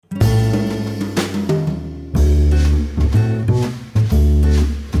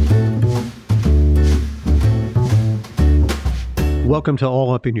Welcome to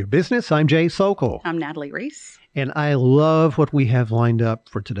All Up in Your Business. I'm Jay Sokol. I'm Natalie Reese. And I love what we have lined up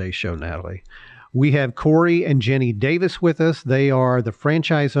for today's show, Natalie. We have Corey and Jenny Davis with us. They are the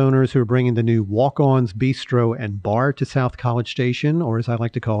franchise owners who are bringing the new Walk-On's Bistro and Bar to South College Station, or as I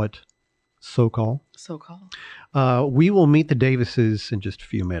like to call it, Sokol. We will meet the Davises in just a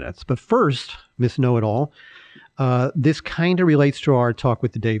few minutes. But first, Miss Know-It-All, this kind of relates to our talk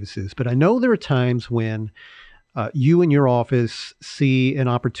with the Davises, but I know there are times when you and your office see an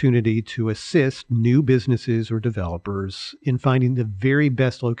opportunity to assist new businesses or developers in finding the very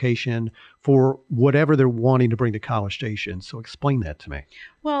best location for whatever they're wanting to bring to College Station. So explain that to me.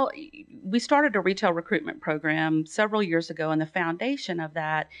 Well, we started a retail recruitment program several years ago, and the foundation of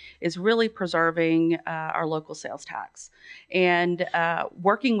that is really preserving our local sales tax and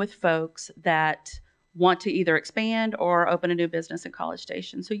working with folks that want to either expand or open a new business in College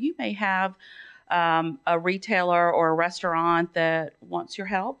Station. So you may have a retailer or a restaurant that wants your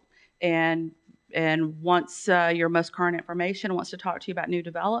help and wants your most current information, wants to talk to you about new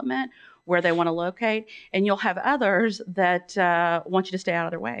development, where they want to locate, and you'll have others that want you to stay out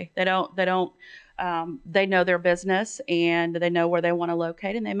of their way. They know their business and they know where they want to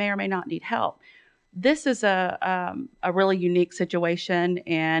locate, and they may or may not need help. This is a really unique situation,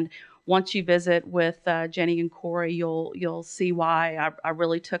 and once you visit with Jenny and Corey, you'll see why I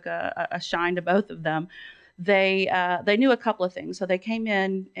really took a shine to both of them. They knew a couple of things. So they came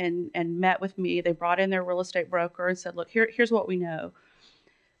in and met with me. They brought in their real estate broker and said, look, here's what we know.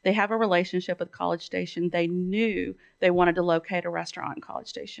 They have a relationship with College Station. They knew they wanted to locate a restaurant in College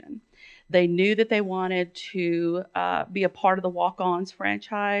Station. They knew that they wanted to be a part of the Walk-On's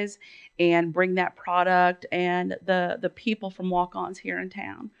franchise and bring that product and the people from Walk-On's here in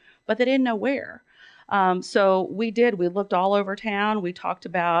town. But they didn't know where. So we looked all over town. We talked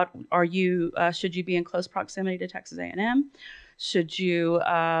about, should you be in close proximity to Texas A&M? Should you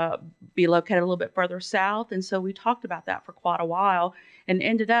be located a little bit further south? And so we talked about that for quite a while and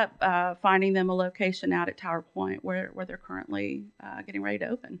ended up finding them a location out at Tower Point where they're currently getting ready to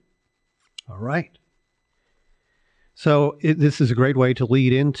open. All right. So this is a great way to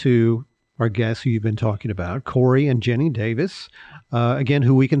lead into our guests who you've been talking about, Corey and Jenny Davis, again,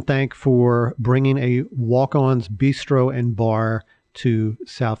 who we can thank for bringing a Walk-On's Bistro and Bar to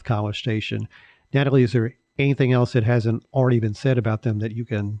South College Station. Natalie, is there anything else that hasn't already been said about them that you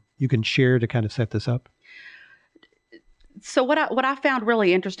can share to kind of set this up? So what I found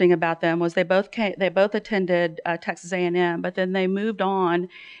really interesting about them was they both attended Texas A&M, but then they moved on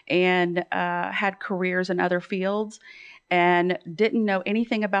and had careers in other fields and didn't know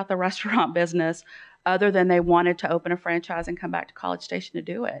anything about the restaurant business other than they wanted to open a franchise and come back to College Station to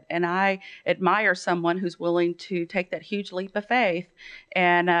do it. And I admire someone who's willing to take that huge leap of faith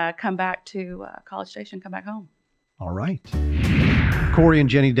and come back to College Station, come back home. All right. Corey and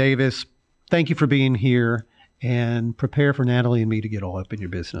Jenny Davis, thank you for being here, and prepare for Natalie and me to get all up in your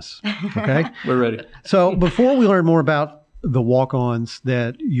business. Okay? We're ready. So before we learn more about the Walk-Ons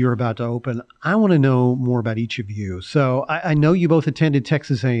that you're about to open, I want to know more about each of you. So I know you both attended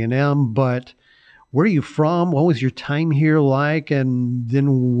Texas A&M, but where are you from? What was your time here like? And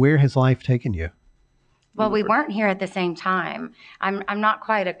then where has life taken you? Well, we weren't here at the same time. I'm not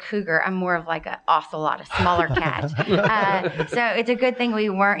quite a cougar. I'm more of like an ocelot, a smaller cat. So it's a good thing we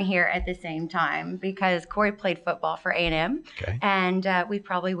weren't here at the same time because Corey played football for A&M, okay, and we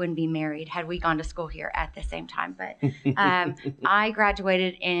probably wouldn't be married had we gone to school here at the same time. But I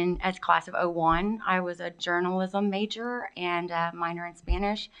graduated as class of 01. I was a journalism major and a minor in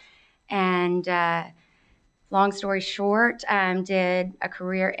Spanish, and long story short, did a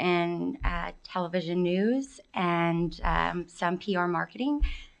career in television news and some PR marketing,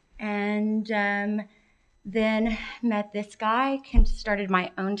 and then met this guy, started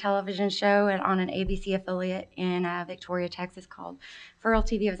my own television show on an ABC affiliate in Victoria, Texas called Furl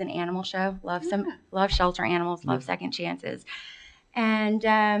TV. It was an animal show. Love shelter animals, love second chances. And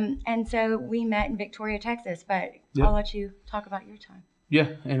so we met in Victoria, Texas, but I'll let you talk about your time. Yeah,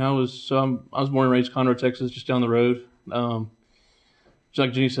 and I was born and raised Conroe, Texas, just down the road. Just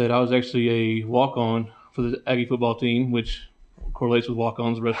like Jenny said, I was actually a walk-on for the Aggie football team, which correlates with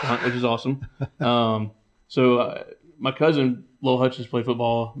Walk-On's restaurant, which is awesome. So my cousin, Lowell Hutchins, played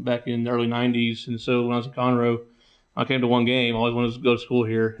football back in the early 90s, and so when I was in Conroe, I came to one game. I always wanted to go to school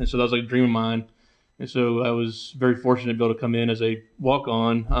here, and so that was like a dream of mine. And so I was very fortunate to be able to come in as a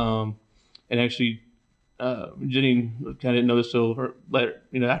walk-on, and actually Jenny kind of didn't know this till later,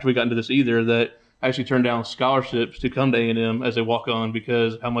 after we got into this either, that I actually turned down scholarships to come to A&M as a walk-on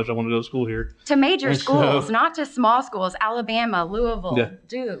because of how much I wanted to go to school here. To major And schools, so- not just small schools, Alabama, Louisville, Yeah.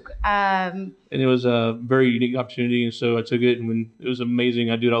 Duke. And it was a very unique opportunity, and so I took it, and when it was amazing,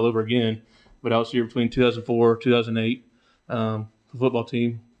 I'd do it all over again. But I was here between 2004, 2008, the football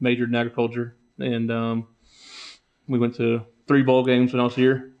team, majored in agriculture, and we went to 3 bowl games when I was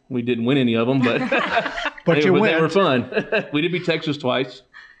here. We didn't win any of them, but But they you were went. fun. We did beat Texas twice,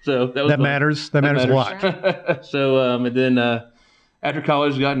 so that was That fun. matters. That matters a lot. So, and then after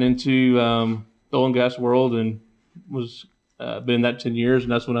college, gotten into the oil and gas world, and was been in that 10 years,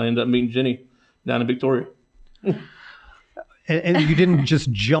 and that's when I ended up meeting Jenny down in Victoria. And you didn't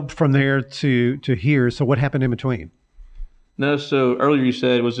just jump from there to here. So what happened in between? No, so earlier you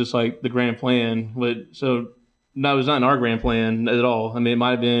said it was just like the grand plan, but so no, it was not in our grand plan at all. I mean, it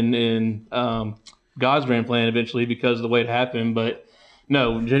might have been in God's grand plan eventually because of the way it happened, but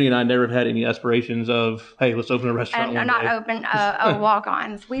no, Jenny and I never had any aspirations of, hey, let's open a restaurant and one not day. open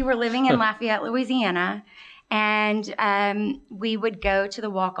walk-ons. We were living in Lafayette, Louisiana, and we would go to the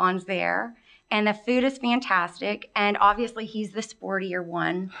walk-ons there. And the food is fantastic. And obviously, he's the sportier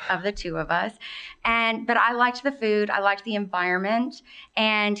one of the two of us. But I liked the food. I liked the environment.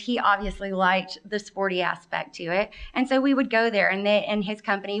 And he obviously liked the sporty aspect to it. And so we would go there. And his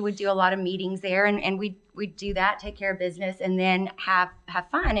company would do a lot of meetings there. And we'd do that, take care of business, and then have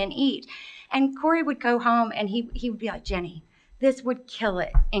fun and eat. And Corey would go home, and he would be like, Jenny, this would kill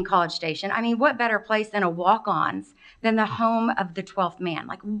it in College Station. I mean, what better place than a walk-ons than the home of the 12th man?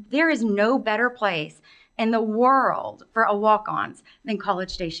 Like, there is no better place in the world for a walk-ons than College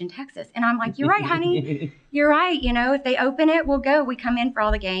Station, Texas. And I'm like, you're right, honey. You're right. You know, if they open it, we'll go. We come in for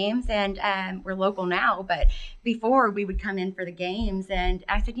all the games, and we're local now. But before, we would come in for the games. And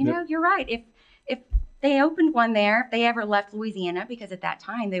I said, you know, you're right. If they opened one there, if they ever left Louisiana, because at that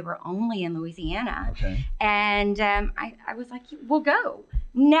time they were only in Louisiana. Okay. And I was like, we'll go.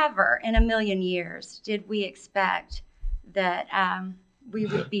 Never in a million years did we expect that we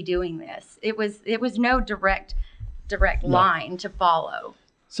would be doing this. It was no direct line to follow.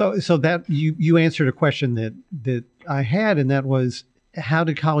 So that you answered a question that I had, and that was, how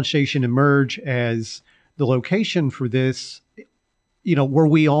did College Station emerge as the location for this? You know, were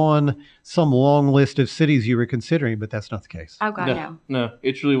we on some long list of cities you were considering? But that's not the case. Oh God, no. No,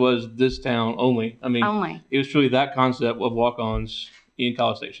 it truly was this town only. I mean, Only. it was truly that concept of walk-ons in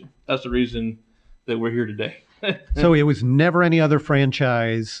College Station. That's the reason that we're here today. So it was never any other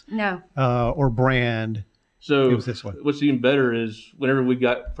franchise No. or brand. So It was this one. What's even better is whenever we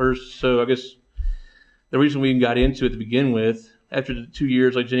got first. So I guess the reason we even got into it to begin with, after the 2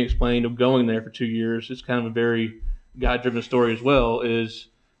 years, like Jenny explained, of going there for 2 years, it's kind of a very God-driven story as well. Is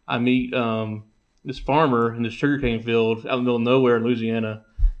I meet this farmer in this sugarcane field out in the middle of nowhere in Louisiana,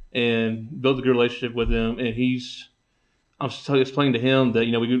 and build a good relationship with him. And I'm explaining to him that,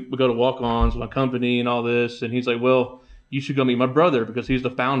 you know, we go to walk-ons, my company and all this, and he's like, well, you should go meet my brother because he's the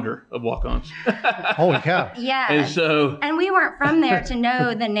founder of walk-ons. Holy cow. Yeah. And so, And we weren't from there to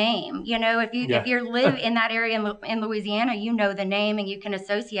know the name. You know, if you Yeah. if you live in that area in Louisiana, you know the name and you can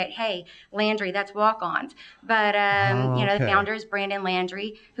associate, hey, Landry, that's walk-ons. But you know, the Okay. founder is Brandon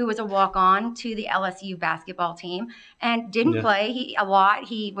Landry, who was a walk-on to the LSU basketball team and didn't Yeah. play a lot.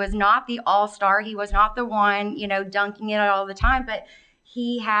 He was not the all-star. He was not the one, you know, dunking it all the time, but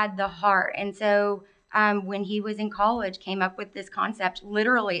he had the heart. And so when he was in college, came up with this concept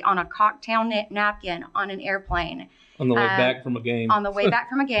literally on a cocktail napkin on an airplane on the way back from a game. on the way back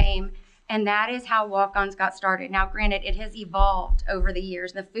from a game. And that is how walk-ons got started. Now, granted, it has evolved over the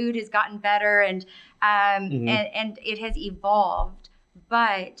years. The food has gotten better and it has evolved.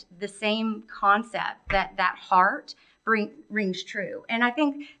 But the same concept, that heart rings true. And I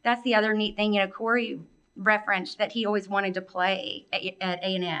think that's the other neat thing. You know, Corey referenced that he always wanted to play at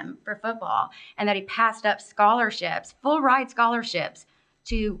A&M for football, and that he passed up scholarships, full ride scholarships,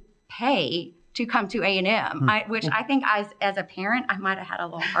 to pay to come to A&M, which I think as a parent I might have had a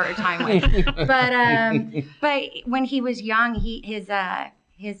little harder time with. But when he was young,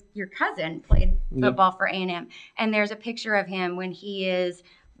 your cousin played football for A&M, and there's a picture of him when he is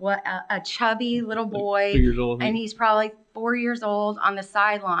a chubby little boy, 2 years old, and he's probably 4 years old on the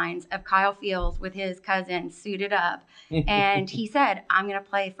sidelines of Kyle Fields with his cousin suited up. And he said, I'm going to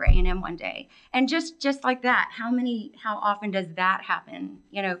play for A&M one day. And just like that, how often does that happen?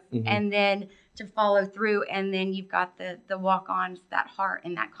 You know, and then to follow through, and then you've got the walk-ons, that heart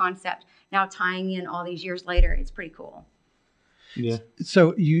and that concept now tying in all these years later. It's pretty cool. Yeah.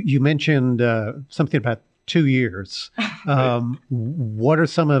 So you mentioned something about 2 years. What are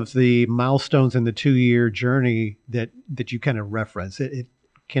some of the milestones in the 2-year journey that you kind of reference? It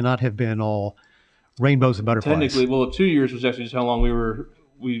cannot have been all Rainbows and Butterflies. Technically, well, 2 years was actually just how long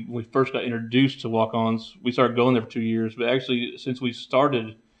we first got introduced to walk-ons. We started going there for 2 years, but actually, since we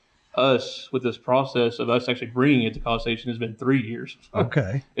started us with this process of us actually bringing it to College Station, has been 3 years.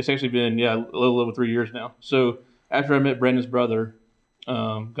 Okay. It's actually been, a little over 3 years now. So after I met Brandon's brother,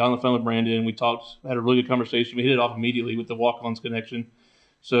 got on the phone with Brandon, we talked, had a really good conversation. We hit it off immediately with the walk-ons connection.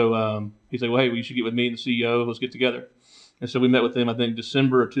 So he's like, well, hey, you should get with me and the CEO. Let's get together. And so we met with him, I think,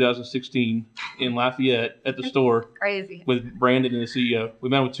 December of 2016 in Lafayette at the store. Crazy. With Brandon and the CEO. We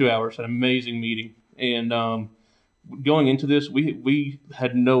met with 2 hours, had an amazing meeting. And going into this, we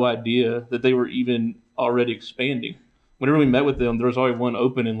had no idea that they were even already expanding. Whenever we met with them, there was already one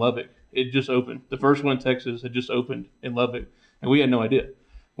open in Lubbock. It just opened. The first one in Texas had just opened in Lubbock, and we had no idea.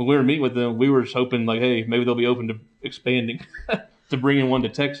 When we were meeting with them, we were just hoping, like, hey, maybe they'll be open to expanding, to bringing one to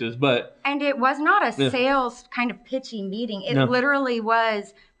Texas. And it was not a sales kind of pitchy meeting. It literally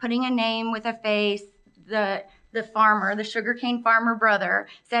was putting a name with a face. The farmer, the sugarcane farmer brother,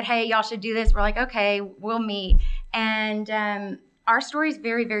 said, hey, y'all should do this. We're like, okay, we'll meet. And our story is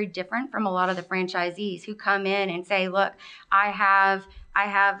very, very different from a lot of the franchisees who come in and say, look, I have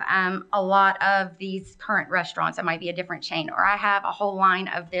a lot of these current restaurants that might be a different chain, or I have a whole line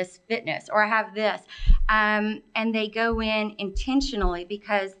of this fitness, or I have this. And they go in intentionally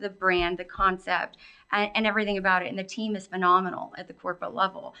because the brand, the concept, and everything about it, and the team is phenomenal at the corporate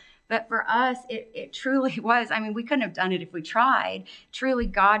level. But for us, it truly was. I mean, we couldn't have done it if we tried. Truly,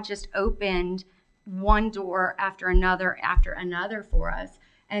 God just opened one door after another for us.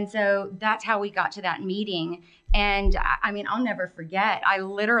 And so that's how we got to that meeting. And I mean, I'll never forget. I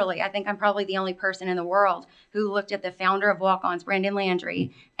think I'm probably the only person in the world who looked at the founder of Walk-Ons, Brandon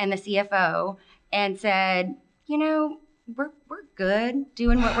Landry, and the CFO and said, we're good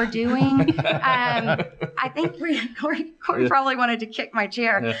doing what we're doing. I think Corey probably wanted to kick my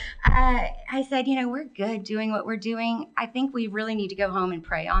chair. Yeah. I said, we're good doing what we're doing. I think we really need to go home and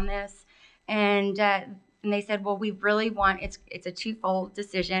pray on this. And they said, well, we really want, it's a twofold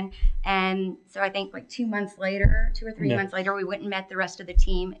decision. And so I think like 2 months later, 2 or 3 months later, we went and met the rest of the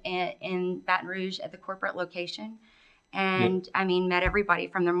team in Baton Rouge at the corporate location. And I mean, met everybody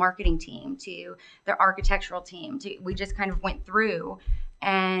from their marketing team to their architectural team. We just kind of went through,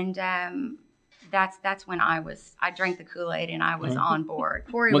 and that's when I drank the Kool-Aid and I was on board.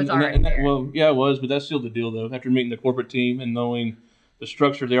 Corey was already there. Well, yeah, it was, but that's still the deal though. After meeting the corporate team and knowing the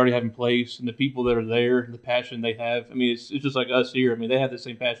structure they already have in place and the people that are there, the passion they have. I mean, it's just like us here. I mean, they have the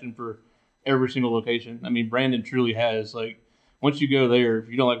same passion for every single location. I mean, Brandon truly has, like, once you go there, if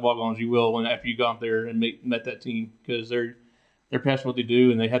you don't like walk-ons, you will when after you got there and met that team, because they're passionate what they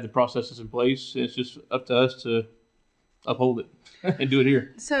do and they have the processes in place. It's just up to us to uphold it and do it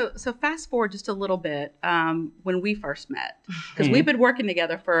here. So fast forward just a little bit when we first met, because we've been working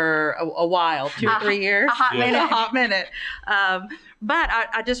together for a while, 2 or 3 years, a hot minute. But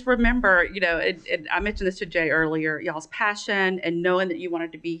I just remember, and I mentioned this to Jay earlier, y'all's passion and knowing that you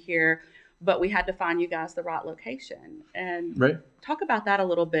wanted to be here. But we had to find you guys the right location, and talk about that a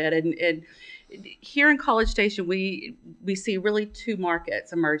little bit. And here in College Station, we see really 2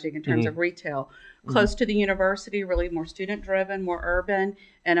 markets emerging in terms of retail. Close to the university, really more student driven, more urban,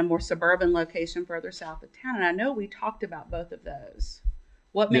 and a more suburban location further south of town. And I know we talked about both of those.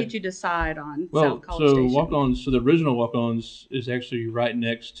 What made you decide on South College Station? Walk-Ons. So the original Walk-Ons is actually right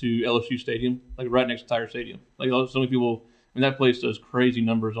next to LSU Stadium, like right next to Tiger Stadium. Like so many people. And that place does crazy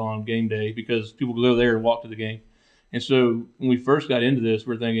numbers on game day because people go there and walk to the game. And so when we first got into this,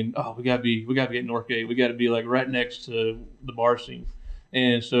 we're thinking, oh, we gotta be at Northgate. We gotta be like right next to the bar scene.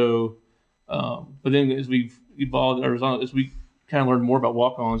 And so, but then as we've evolved, as we kind of learned more about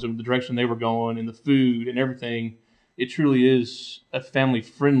walk-ons and the direction they were going and the food and everything, it truly is a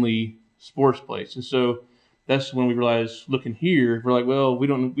family-friendly sports place. And so that's when we realized, looking here, we're like, well, we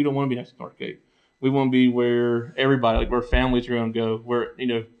don't want to be next to Northgate. We want to be where everybody, like where families are going to go, where,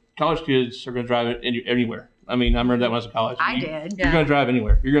 college kids are going to drive anywhere. I mean, I remember that when I was in college. You're going to drive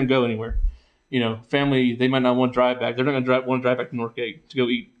anywhere. You're going to go anywhere. Family, they might not want to drive back. They're not going to want to drive back to Northgate to go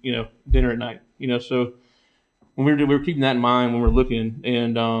eat, dinner at night. So when we were keeping that in mind when we were looking,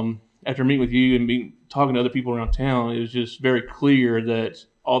 and after meeting with you and talking to other people around town, it was just very clear that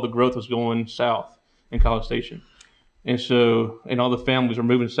all the growth was going south in College Station. And all the families are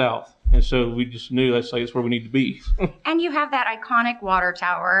moving south. And so we just knew that's where we need to be. And you have that iconic water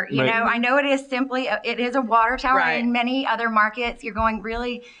tower. I know it is a water tower in many other markets. You're going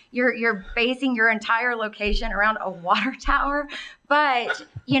you're basing your entire location around a water tower. But,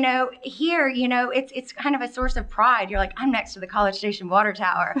 here, it's kind of a source of pride. You're like, I'm next to the College Station water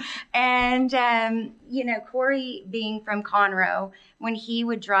tower. And, Corey being from Conroe, when he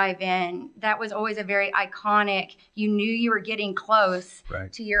would drive in, that was always a very iconic, you knew you were getting close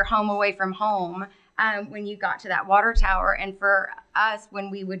to your home away from home when you got to that water tower. And for us, when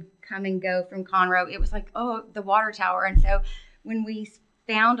we would come and go from Conroe, it was like, oh, the water tower. And so when we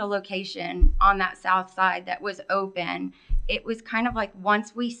found a location on that south side that was open, it was kind of like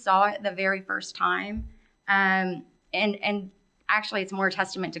once we saw it the very first time, and actually it's more a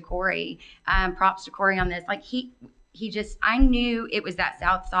testament to Corey, props to Corey on this. Like he just, I knew it was that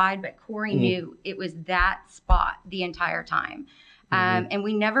south side, but Corey knew it was that spot the entire time. And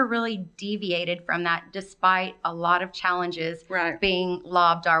we never really deviated from that despite a lot of challenges being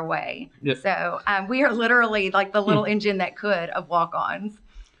lobbed our way. Yep. So we are literally like the little engine that could of walk-ons.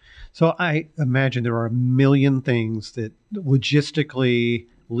 So I imagine there are a million things that logistically,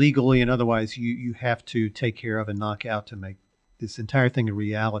 legally, and otherwise you have to take care of and knock out to make this entire thing a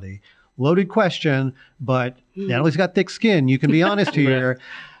reality. Loaded question, but Natalie's got thick skin. You can be honest here.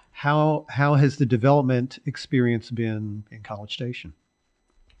 How has the development experience been in College Station?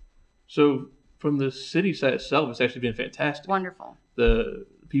 So from the city side itself, it's actually been fantastic. Wonderful. The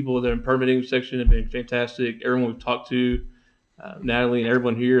people that are in permitting section have been fantastic. Everyone we've talked to, Natalie and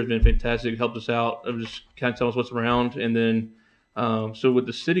everyone here has been fantastic, helped us out, of just kind of telling us what's around. And then, so with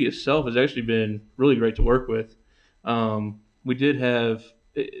the city itself, it's actually been really great to work with. We did have,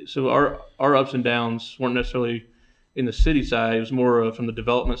 so our ups and downs weren't necessarily in the city side. It was more from the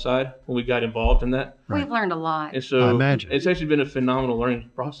development side when we got involved in that. We've learned a lot. And so it's actually been a phenomenal learning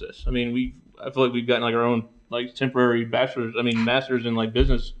process. I mean, I feel like we've gotten like our own like temporary masters in like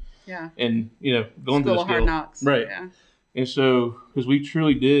business. Yeah. And, going School through the of Hard Knocks. Right. Yeah. And so, because we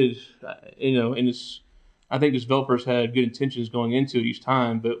truly did, and it's, I think developers had good intentions going into it each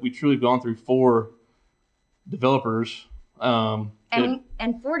time, but we truly gone through 4 developers. And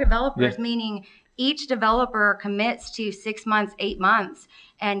 4 developers, meaning each developer commits to 6 months, 8 months,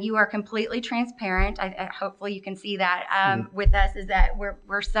 and you are completely transparent. Hopefully you can see that with us, is that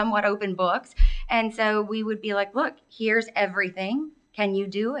we're somewhat open books. And so we would be like, look, here's everything. Can you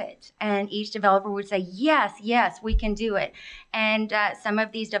do it? And each developer would say, yes, we can do it. And some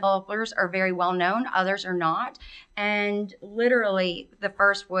of these developers are very well known, others are not. And literally the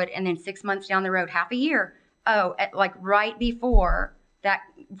first would, and then 6 months down the road, half a year, right before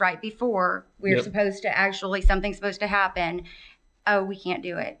we're supposed to actually, something's supposed to happen, we can't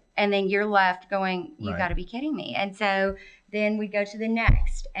do it. And then you're left going, you got to be kidding me. And so then we'd go to the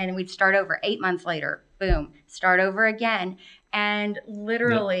next, and we'd start over 8 months later, boom, start over again. And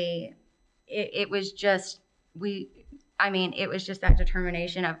literally, it was just, it was just that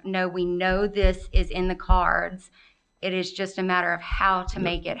determination of, no, we know this is in the cards. It is just a matter of how to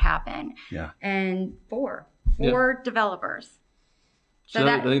make it happen. Yeah. And four developers. So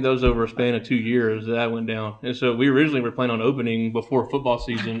I think that was over a span of 2 years that went down. And so we originally were planning on opening before football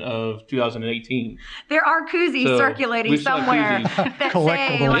season of 2018. There are koozies circulating somewhere that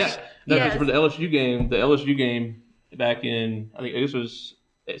say, because for the LSU game back in, I think this was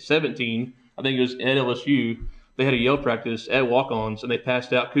 17, I think it was at LSU, they had a yell practice at walk-ons, and they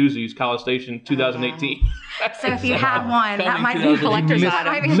passed out koozies, College Station 2018. So if you have one, that might be a collector's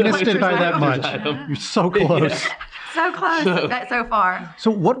item. You missed it by that much. You're so close. So close, so far. So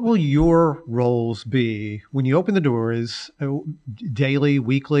what will your roles be when you open the doors, daily,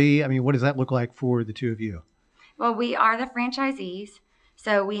 weekly? I mean, what does that look like for the two of you? Well, we are the franchisees.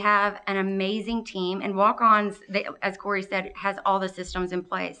 So we have an amazing team, and Walk-Ons, as Corey said, has all the systems in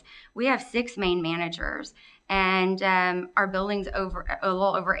place. We have 6 main managers, and our building's a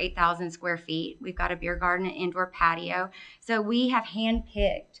little over 8,000 square feet. We've got a beer garden and indoor patio. So we have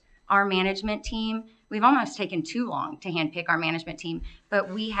handpicked our management team. We've almost taken too long to handpick our management team, but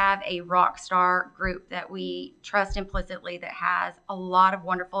we have a rock star group that we trust implicitly that has a lot of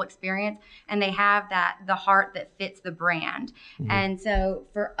wonderful experience, and they have the heart that fits the brand. Mm-hmm. And so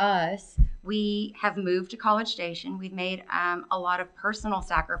for us, we have moved to College Station. We've made a lot of personal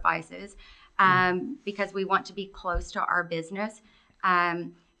sacrifices because we want to be close to our business.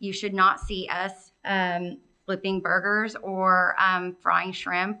 You should not see us flipping burgers or frying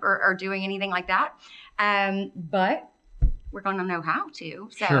shrimp or doing anything like that. But we're going to know how to.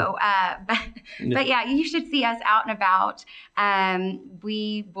 So, sure. But yeah, you should see us out and about.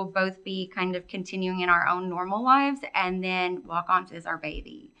 We will both be kind of continuing in our own normal lives, and then Walk-Ons is our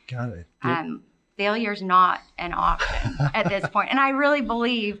baby. Got it. Failure's not an option at this point. And I really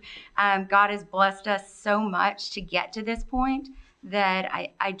believe God has blessed us so much to get to this point that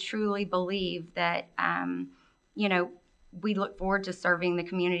I truly believe that, we look forward to serving the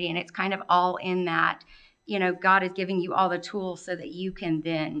community, and it's kind of all in that, God is giving you all the tools so that you can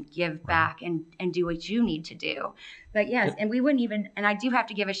then give back and do what you need to do. But yes, and we wouldn't even, and I do have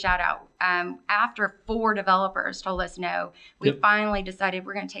to give a shout out. After 4 developers told us no, we finally decided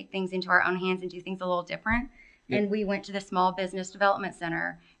we're going to take things into our own hands and do things a little different. And we went to the Small Business Development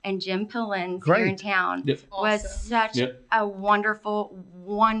Center, and Jim Pillins here in town was such a wonderful,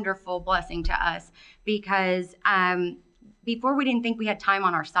 wonderful blessing to us, because before we didn't think we had time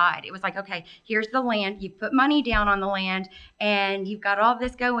on our side. It was like, okay, here's the land. You put money down on the land and you've got all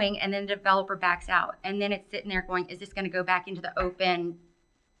this going, and then the developer backs out. And then it's sitting there going, is this going to go back into the open?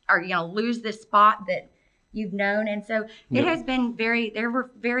 Are you going to lose this spot that you've known? And so it has been there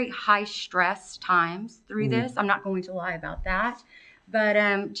were very high stress times through this. I'm not going to lie about that. But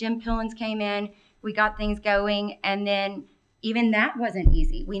Jim Pillins came in, we got things going, and then even that wasn't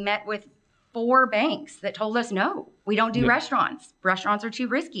easy. We met with 4 banks that told us, no, we don't do restaurants. Restaurants are too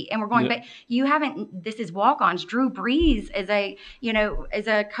risky. And we're going, but you haven't, this is Walk-Ons. Drew Brees is a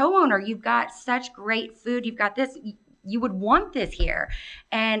co-owner. You've got such great food. You've got this, you would want this here.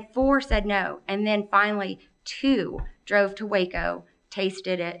 And 4 said no. And then finally 2 drove to Waco,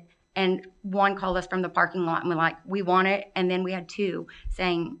 tasted it, and 1 called us from the parking lot and we're like, we want it. And then we had 2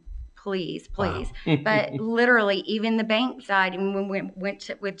 saying, please. Wow. But literally, even the bank side, and when we went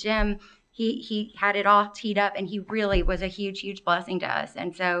with Jim, he had it all teed up, and he really was a huge, huge blessing to us.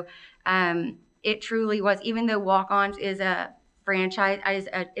 And so it truly was, even though Walk-Ons is a franchise,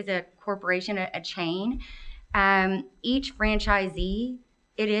 is a corporation, a chain, each franchisee,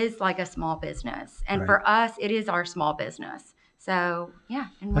 it is like a small business. And for us, it is our small business. So, yeah.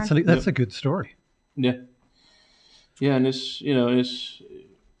 And that's a good story. Yeah. Yeah, and it's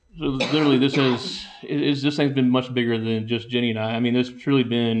so literally this thing's been much bigger than just Jenny and I. I mean, there's truly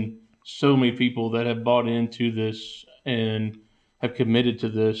been so many people that have bought into this and have committed to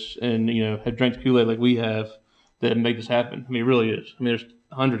this, and have drank the Kool-Aid like we have, that make this happen. I mean, it really is. I mean, there's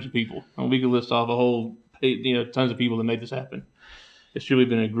hundreds of people, and we could list off a whole tons of people that made this happen. It's truly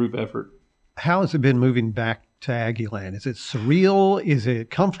been a group effort. How has it been moving back to Aggieland? Is it surreal? Is it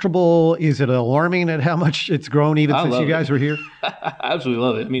comfortable? Is it alarming at how much it's grown even since you guys were here? I absolutely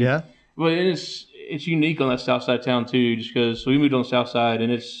love it. I mean, well, it's unique on that south side of town too, just because we moved on the south side,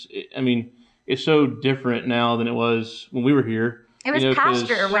 and it's so different now than it was when we were here. It was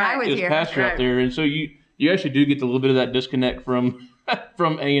pasture when I was here. It was pasture out there, and so you actually do get a little bit of that disconnect from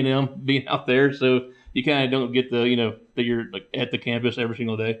A&M being out there. So you kind of don't get that you're like at the campus every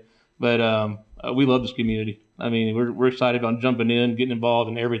single day. But we love this community. I mean, we're excited about jumping in, getting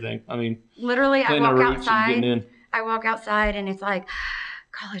involved in everything. I mean, literally, I walk outside and it's like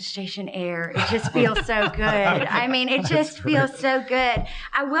College Station air. It just feels so good. I mean, it just feels so good.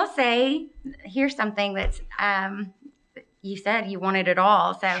 I will say, here's something that's, you said you wanted it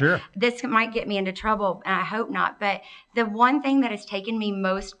all. So this might get me into trouble, and I hope not. But the one thing that has taken me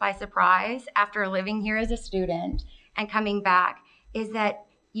most by surprise after living here as a student and coming back is that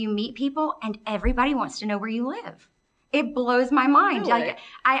you meet people and everybody wants to know where you live. It blows my mind. Really? Like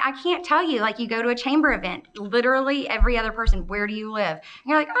I can't tell you, like you go to a chamber event, literally every other person, where do you live? And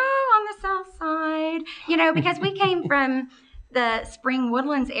you're like, oh, on the south side, because we came from the Spring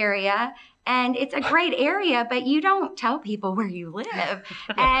Woodlands area, and it's a great area, but you don't tell people where you live.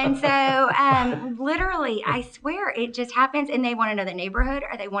 And so literally, I swear, it just happens, and they want to know the neighborhood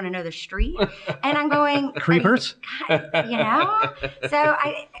or they want to know the street. And I'm going, creepers? But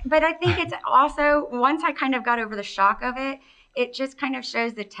I think it's also, once I kind of got over the shock of it, it just kind of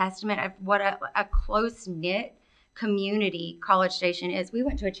shows the testament of what a close-knit community College Station is. We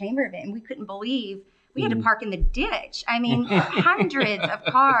went to a chamber event, and we couldn't believe we had to park in the ditch. I mean, hundreds of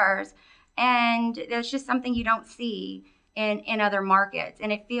cars. And there's just something you don't see in other markets.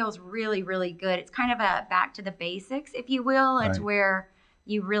 And it feels really, really good. It's kind of a back to the basics, if you will. It's where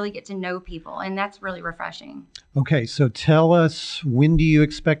you really get to know people. And that's really refreshing. Okay. So tell us, when do you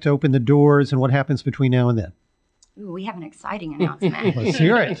expect to open the doors and what happens between now and then? Ooh, we have an exciting announcement. Let's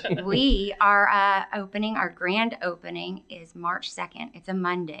hear it. We are opening, our grand opening is March 2nd. It's a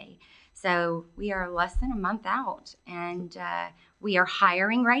Monday. So we are less than a month out. And we are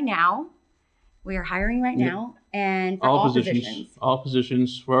hiring right now. And for all positions. All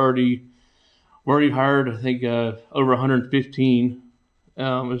positions. We're already hired, I think, over 115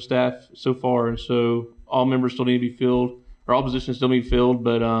 of staff so far, and so all members still need to be filled, or all positions still need to be filled.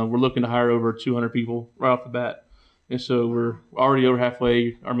 But we're looking to hire over 200 people right off the bat, and so we're already over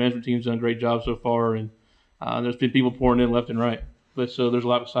halfway. Our management team's done a great job so far, and there's been people pouring in left and right. But so there's a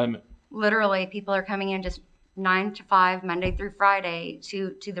lot of excitement. Literally, people are coming in just 9 to 5, Monday through Friday,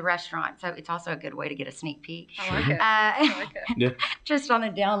 to the restaurant. So it's also a good way to get a sneak peek. I like it. I like it. Yeah. Just on the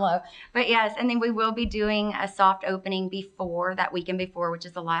down low. But yes, and then we will be doing a soft opening before that weekend before, which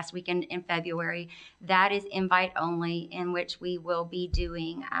is the last weekend in February. That is invite only, in which we will be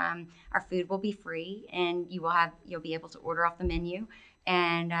doing our food will be free, and you'll be able to order off the menu,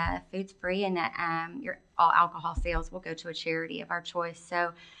 and food's free, and that your all alcohol sales will go to a charity of our choice.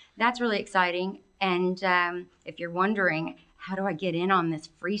 So that's really exciting. And if you're wondering, how do I get in on this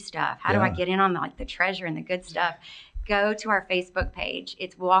free stuff? How do I get in on the treasure and the good stuff? Go to our Facebook page.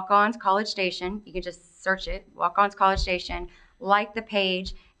 It's Walk-Ons College Station. You can just search it, Walk-Ons College Station. Like the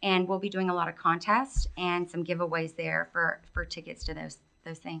page, and we'll be doing a lot of contests and some giveaways there for tickets to those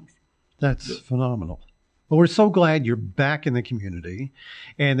things. That's phenomenal. Well, we're so glad you're back in the community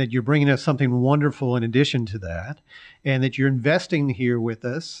and that you're bringing us something wonderful in addition to that, and that you're investing here with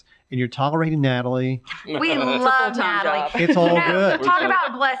us and you're tolerating Natalie. We love full-time Natalie. job. It's all good. Talk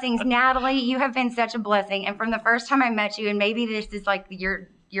about blessings. Natalie, you have been such a blessing. And from the first time I met you, and maybe this is like your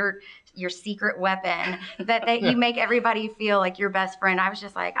secret weapon, that you make everybody feel like your best friend. I was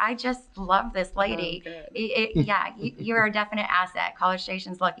just like, I just love this lady. You're a definite asset. College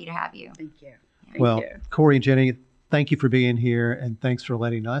Station's lucky to have you. Thank you. Well, Corey and Jenny, thank you for being here, and thanks for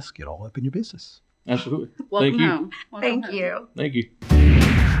letting us get all up in your business. Absolutely. Welcome Thank you. home. Welcome Thank home. you. Thank you.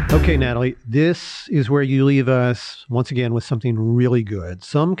 Okay, Natalie, this is where you leave us once again with something really good,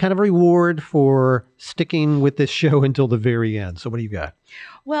 some kind of reward for sticking with this show until the very end. So what do you got?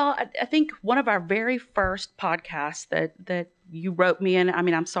 Well, I think one of our very first podcasts that you wrote me in, I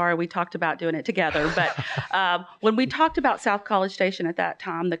mean, I'm sorry, we talked about doing it together, but when we talked about South College Station at that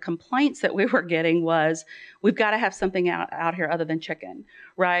time, the complaints that we were getting was, we've got to have something out here other than chicken,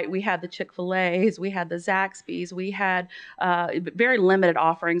 right? We had the Chick-fil-A's, we had the Zaxby's, we had very limited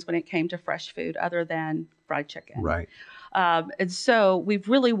offerings when it came to fresh food other than fried chicken. Right. And so we've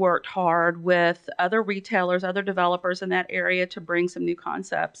really worked hard with other retailers, other developers in that area to bring some new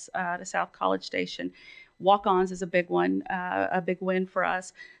concepts to South College Station. Walk-Ons is a big one, a big win for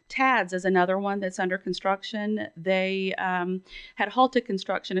us. Tad's is another one that's under construction. They had halted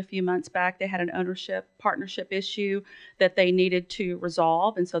construction a few months back. They had an partnership issue that they needed to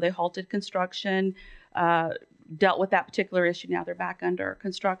resolve, and so they halted construction, dealt with that particular issue. Now they're back under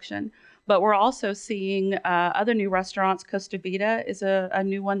construction. But we're also seeing other new restaurants. Costa Vida is a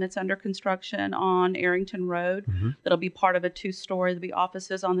new one that's under construction on Arrington Road. Mm-hmm. That'll be part of a 2-story. There'll be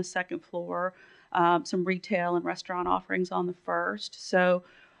offices on the 2nd floor, some retail and restaurant offerings on the 1st. So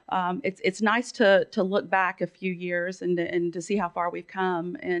it's nice to look back a few years and to see how far we've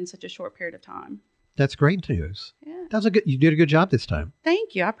come in such a short period of time. That's great news. Yeah. You did a good job this time.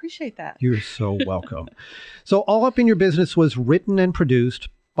 Thank you. I appreciate that. You're so welcome. So All Up in Your Business was written and produced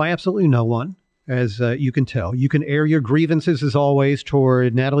by absolutely no one, as you can tell. You can air your grievances, as always,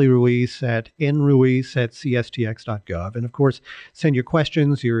 toward Natalie Ruiz at nruiz@cstx.gov. And, of course, send your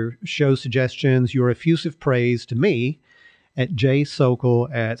questions, your show suggestions, your effusive praise to me at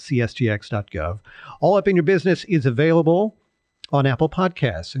jsokol@cstx.gov. All Up in Your Business is available on Apple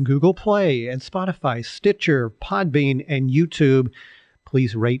Podcasts and Google Play and Spotify, Stitcher, Podbean, and YouTube.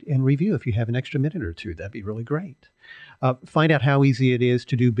 Please rate and review if you have an extra minute or two. That'd be really great. Find out how easy it is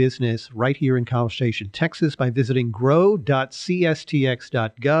to do business right here in College Station, Texas by visiting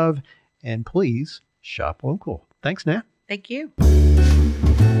grow.cstx.gov. And please shop local. Thanks, Nat. Thank you.